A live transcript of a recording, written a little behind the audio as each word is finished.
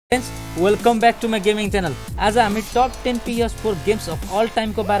Friends, welcome back to my gaming channel. आज हामी top 10 PS4 games of all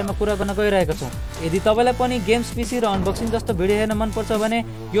time को बारेमा कुरा गर्न गइरहेका छौं। यदि तपाईलाई पनि गेम्स पीसी र अनबक्सिङ जस्तो भिडियो हेर्न मन पर्छ भने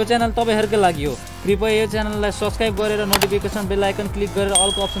यो च्यानल तपाईहरुको लागि हो। कृपया यो च्यानललाई सब्स्क्राइब गरेर नोटिफिकेसन बेल आइकन क्लिक गरेर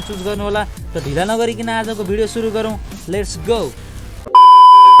अल को अप्सन चुज गर्नु होला। र ढिला नगरिकिन आजको भिडियो सुरु गरौं। Let's go.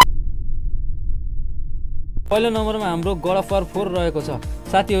 पहिलो नम्बरमा हाम्रो गॉड अफ वार 4 रहेको छ।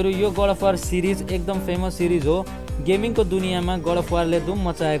 साथीहरु यो गॉड अफ वार सिरिज एकदम फेमस सिरिज हो। गेमिङ को दुनियामा गॉड अफ वारले धुम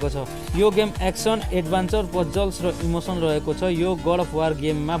मचाएको छ। यो गेम एक्सन, एडभेन्चर, पजल्स र इमोसन रहेको छ। यो गॉड अफ वार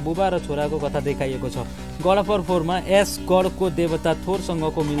गेममा बुबा र छोराको कथा देखाइएको छ। गॉड अफ वार 4 मा एस गॉडको देवता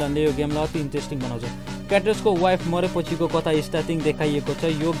थोरसँगको मिलनले यो गेमलाई अति इन्ट्रेस्टिङ बनाउँछ। क्याटरसको वाइफ मरेपछिको कथा स्टार्टिङ देखाइएको छ।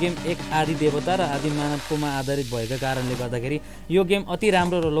 यो गेम एक आदि देवता र आदि मानवकोमा आधारित भएका कारणले गर्दाखेरि यो गेम अति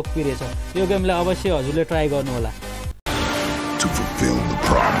राम्रो र लोकप्रिय छ। यो गेमलाई अवश्य हजुरले ट्राई गर्नु होला। To fulfill the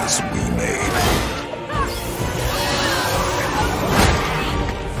promise we made.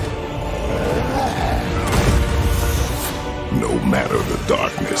 No matter the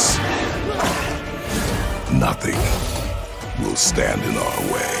darkness, nothing will stand in our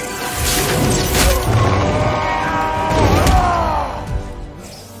way.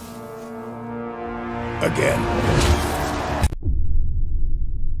 Again.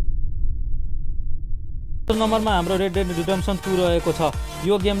 नम्बरमा हाम्रो रेड डेड रिडेम्पसन 2 रहेको छ।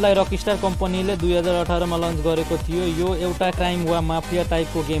 यो गेमलाई रकस्टार कम्पनीले 2018 मा लन्च गरेको थियो। यो एउटा क्राइम वा माफिया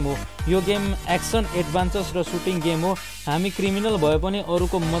टाइपको गेम हो। यो गेम एक्सन, एडभेन्चर्स र सुटिङ गेम हो। हामी क्रिमिनल भए पनि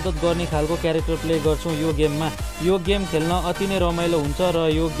अरूको मद्दत गर्ने खालको क्यारेक्टर प्ले गर्छौं यो गेममा। यो गेम खेल्न अति नै रमाइलो हुन्छ र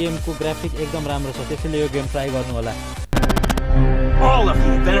यो गेमको ग्राफिक एकदम राम्रो छ। त्यसैले यो गेम ट्राई गर्नु होला। All of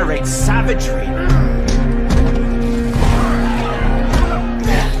you venerate savagery.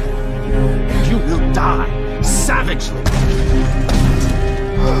 You will die savagely.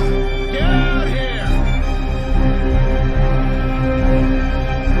 Get out here.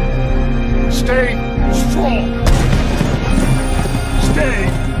 Stay strong. Stay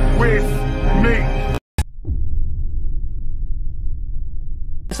with me.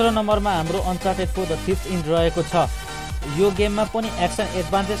 तेस्रो नम्बरमा हाम्रो अनचार्टेड 4 द फिफ्थ इन्ड रहेको छ। यो गेममा पनि एक्सन,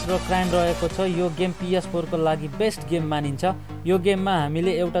 एडभान्टेज र क्राइम रहेको छ। यो गेम PS4 को लागि बेस्ट गेम मानिन्छ। यो गेममा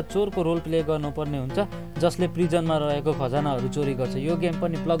हामीले एउटा चोरको रोल प्ले गर्नुपर्ने हुन्छ जसले प्रिजनमा रहेको खजानाहरू चोरी गर्छ। यो गेम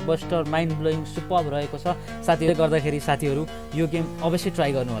पनि ब्लकबस्टर, माइन्ड ब्लोइङ, सुपर्ब रहेको छ। साथीहरुले गर्दाखेरि साथीहरु यो गेम अवश्य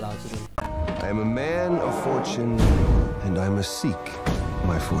ट्राई गर्नु होला हजुरले। I am a man of fortune and I must seek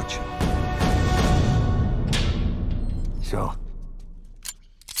my fortune. So,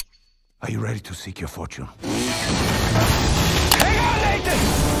 are you ready to seek your fortune? Hang on, Nathan!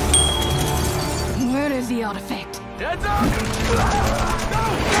 Where is the artifact? Heads up!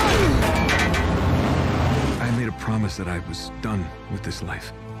 I made a promise that I was done with this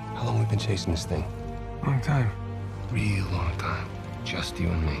life. How long have we been chasing this thing? Long time. Real long time. Just you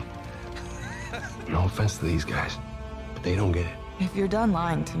and me. No offense to these guys, but they don't get it. If you're done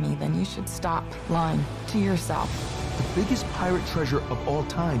lying to me, then you should stop lying to yourself. The biggest pirate treasure of all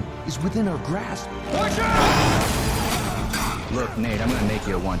time is within our grasp. Watch out! Look, Nate, I'm gonna make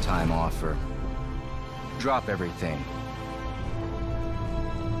you a one-time offer. Drop everything.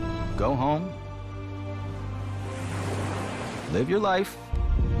 Go home. Live your life.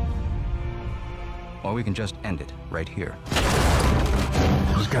 Or we can just end it right here.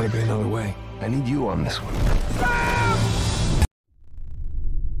 There's gotta be another way. I need you on this one.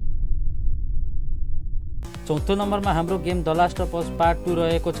 चौथो नम्बरमा हाम्रो game the last of us part 2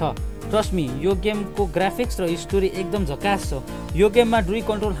 रहेको छ। Trust me, यो गेमको graphics र story एकदम झकास छ। यो गेममा ड्रुई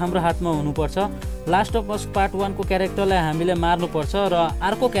कन्ट्रोल हाम्रो हातमा हुनुपर्छ। लास्ट अफ अस पार्ट 1 को क्यारेक्टरलाई हामीले मार्नुपर्छ र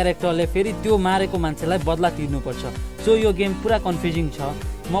अर्को क्यारेक्टरले फेरि त्यो मारेको मान्छेलाई बदला तिर्नुपर्छ। सो यो गेम पुरा कन्फ्युजिङ छ।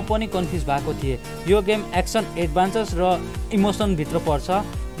 म पनि कन्फ्युज भएको थिएँ। यो गेम एक्सन, एडभेन्चर्स र इमोसन भित्र पर्छ।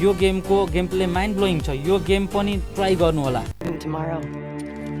 यो गेमको गेम प्ले माइन्ड ब्लोइङ छ। यो गेम पनि ट्राई गर्नु होला। Tomorrow.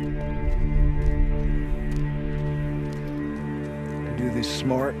 To do this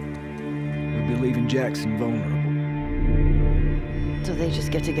smart, we'd be leaving Jackson vulnerable. So they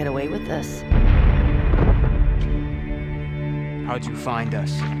just get to get away with this? How'd you find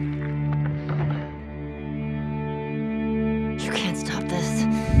us? You can't stop this.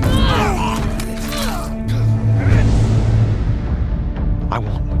 I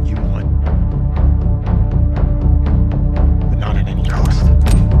want what you want. But not at any cost.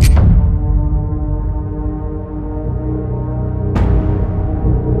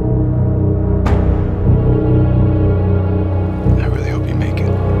 I really hope you make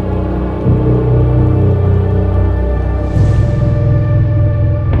it.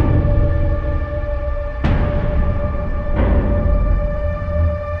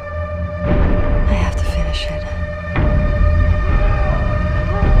 I have to finish it.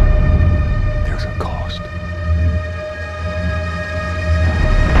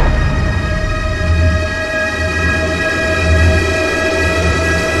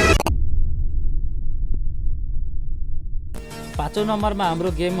 5औं नम्बरमा हाम्रो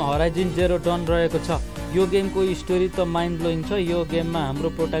game horizon zero done रहेको छ। यो गेमको story त mind blowing छ। यो गेममा हाम्रो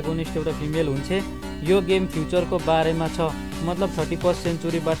प्रोटागोनिस्ट एउटा फिमेल हुन्छ। यो गेम फ्युचरको बारेमा छ, मतलब 31st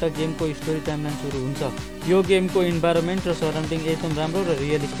सेन्चुरीबाट गेमको स्टोरी टाइमलाइन सुरु हुन्छ। यो गेमको इन्भाइरोमेन्ट र सराउन्डिङ एकदम राम्रो र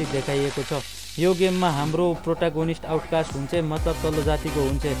रियलिस्टिक देखाइएको छ। यो गेममा हाम्रो प्रोटागोनिस्ट आउटकास्ट हुन्छ, मतलब तल्लो जातिको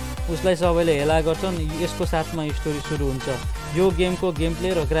हुन्छ। उसलाई सबैले हेला गर्छन्। यसको साथमा स्टोरी सुरु हुन्छ। यो गेमको गेम प्ले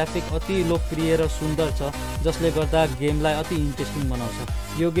र ग्राफिक अति लोकप्रिय र सुन्दर छ, जसले गर्दा गेमलाई अति इन्ट्रेस्टिङ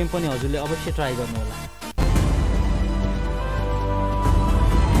बनाउँछ। यो गेम पनि हजुरले अवश्य ट्राई गर्नुहोला।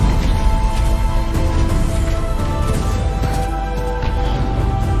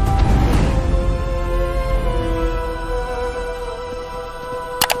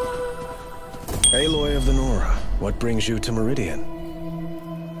 Aloy of the Nora, what brings you to Meridian?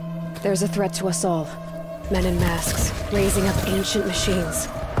 There's a threat to us all. Men in masks, raising up ancient machines.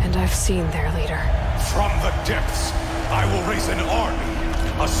 And I've seen their leader. From the depths, I will raise an army.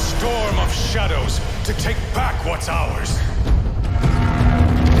 A storm of shadows to take back what's ours.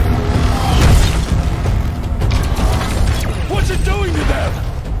 What's it doing to them?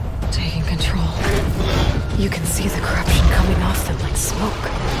 Taking control. You can see the corruption coming off them like smoke.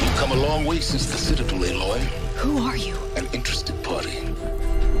 You've come a long way since the Citadel, Aloy. Who are you? An interested party.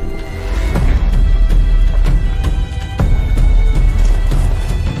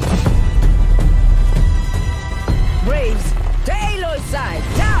 Braves, to Aloy's side,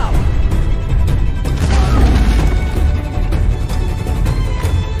 down!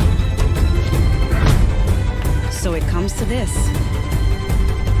 So it comes to this.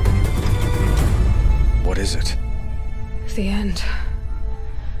 What is it? The end.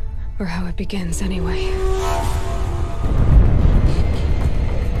 Or how it begins, anyway.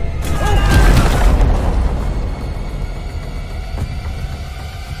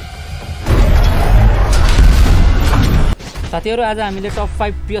 साथीहरु, आज हामीले top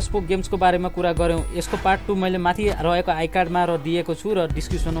 5 PS4 गेम्सको बारेमा कुरा गर्यौं। यसको part 2 मैले माथि रहेको आई कार्डमा र दिएको छु र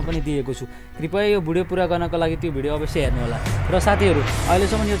डिस्क्रिप्सनमा पनि दिएको छु। कृपया यो भिडियो पुरा गर्नको लागि त्यो भिडियो अवश्य हेर्नु होला। र साथीहरु,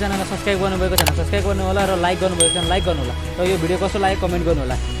 अहिलेसम्म यो च्यानललाई सब्स्क्राइब गर्नुभएको छैन सब्स्क्राइब गर्नु होला र लाइक गर्नुभएको छैन लाइक गर्नु होला र यो भिडियो कस्तो लाग्यो कमेन्ट गर्नु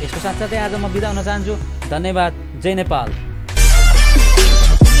होला। यसको साथसाथै आज म बिदा हुन चाहन्छु। धन्यवाद। जय नेपाल।